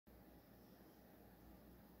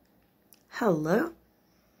Hello.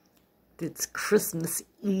 It's Christmas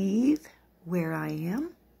Eve where I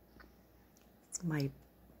am. It's my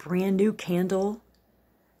brand new candle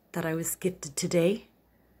that I was gifted today.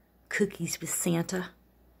 Cookies with Santa.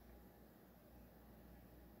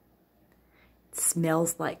 It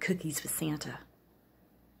smells like cookies with Santa.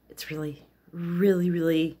 It's really,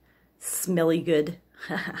 really smelly good.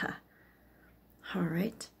 All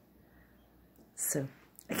right. So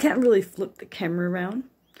I can't really flip the camera around.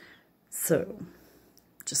 So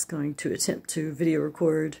just going to attempt to video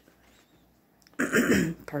record,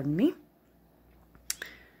 pardon me,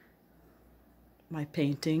 my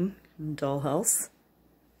painting in dollhouse.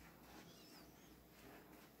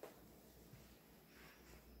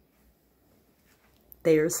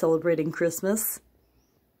 They are celebrating Christmas.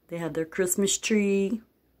 They have their Christmas tree,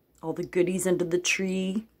 all the goodies under the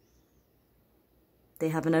tree. They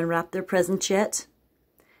haven't unwrapped their presents yet.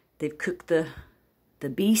 They've cooked the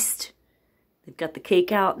beast. They've got the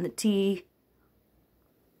cake out and the tea.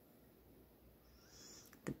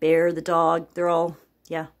 The bear, the dog, they're all,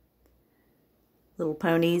 yeah, little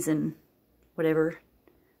ponies and whatever.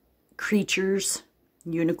 Creatures,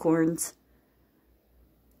 unicorns,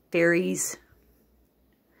 fairies,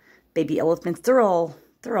 baby elephants, they're all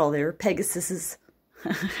there. Pegasuses.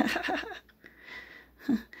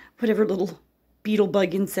 Whatever little beetle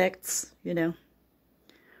bug insects, you know.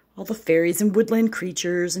 All the fairies and woodland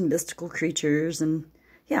creatures and mystical creatures, and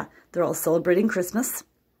yeah, they're all celebrating Christmas.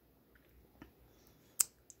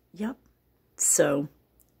 Yep. So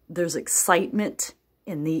there's excitement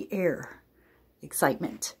in the air.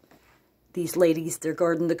 Excitement. These ladies, they're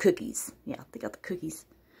guarding the cookies. Yeah, they got the cookies.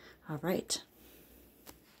 All right.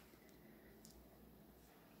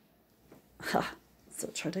 So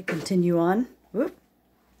try to continue on. Whoop.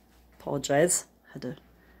 Apologize. Had to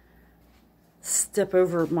step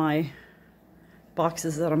over my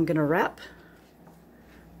boxes that I'm gonna wrap.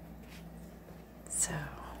 So,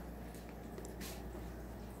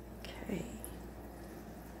 okay,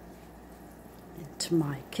 into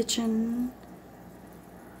my kitchen,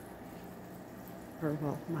 or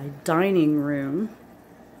well, my dining room.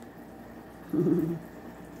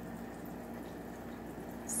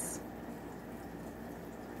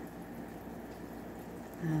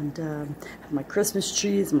 And have my Christmas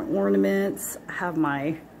trees, my ornaments. I have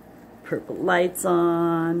my purple lights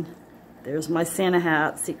on. There's my Santa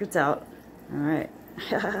hat. Secret's out. All right.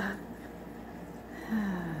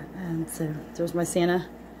 And so there's my Santa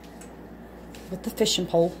with the fishing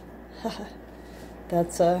pole.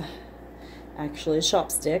 That's actually a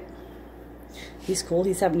chopstick. He's cool.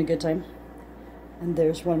 He's having a good time. And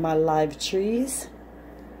there's one of my live trees.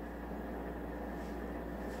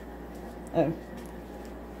 Oh.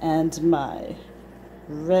 And my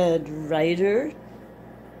Red Ryder,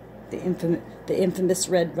 the infamous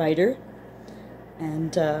Red Ryder,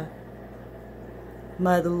 and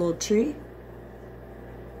my other little tree.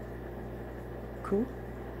 Cool.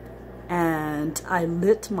 And I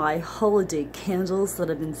lit my holiday candles that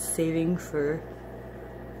I've been saving for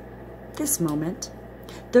this moment.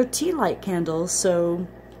 They're tea light candles, so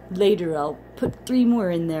later I'll put 3 more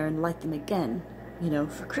in there and light them again, you know,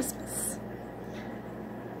 for Christmas.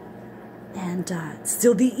 And it's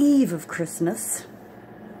still the eve of Christmas.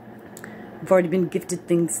 I've already been gifted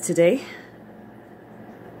things today.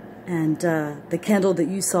 And the candle that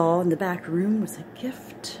you saw in the back room was a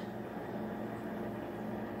gift.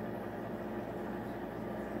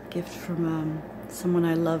 Gift from someone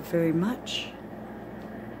I love very much.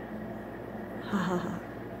 Ha ha ha.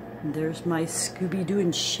 And there's my Scooby-Doo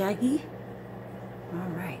and Shaggy. All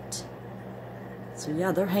right. So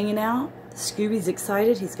yeah, they're hanging out. Scooby's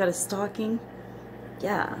excited. He's got a stocking.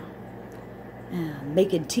 Yeah. And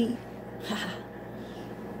making tea.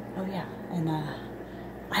 Oh yeah. And I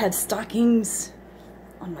have stockings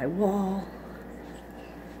on my wall.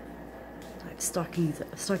 I have a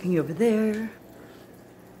stocking over there.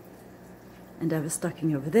 And I have a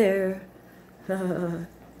stocking over there.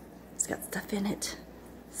 It's got stuff in it.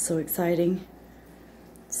 So exciting.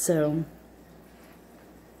 So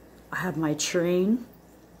I have my train.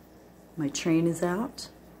 My train is out.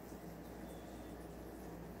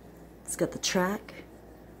 It's got the track,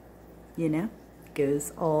 you know,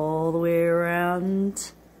 goes all the way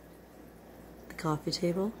around the coffee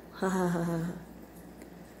table.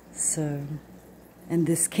 So, and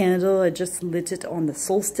this candle, I just lit it on the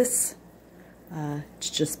solstice. It's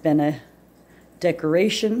just been a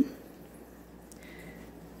decoration.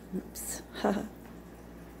 Oops.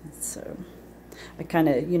 So I kind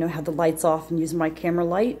of, you know, have the lights off and use my camera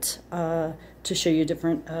light to show you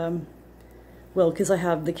different, well, because I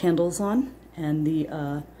have the candles on and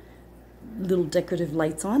the little decorative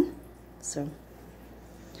lights on. So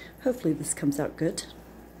hopefully this comes out good.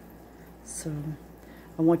 So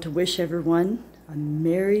I want to wish everyone a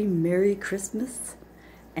Merry, Merry Christmas,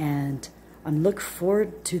 and I'm looking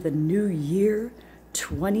forward to the new year,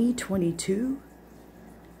 2022.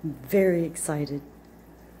 I'm very excited.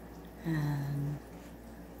 And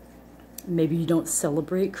maybe you don't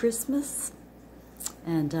celebrate Christmas,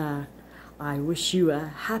 and I wish you a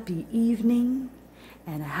happy evening,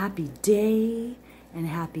 and a happy day, and a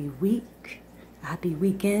happy week, a happy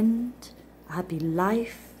weekend, a happy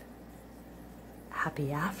life, a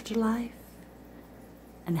happy afterlife,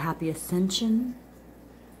 and happy ascension.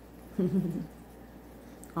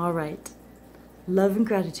 All right. Love and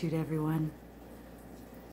gratitude, everyone.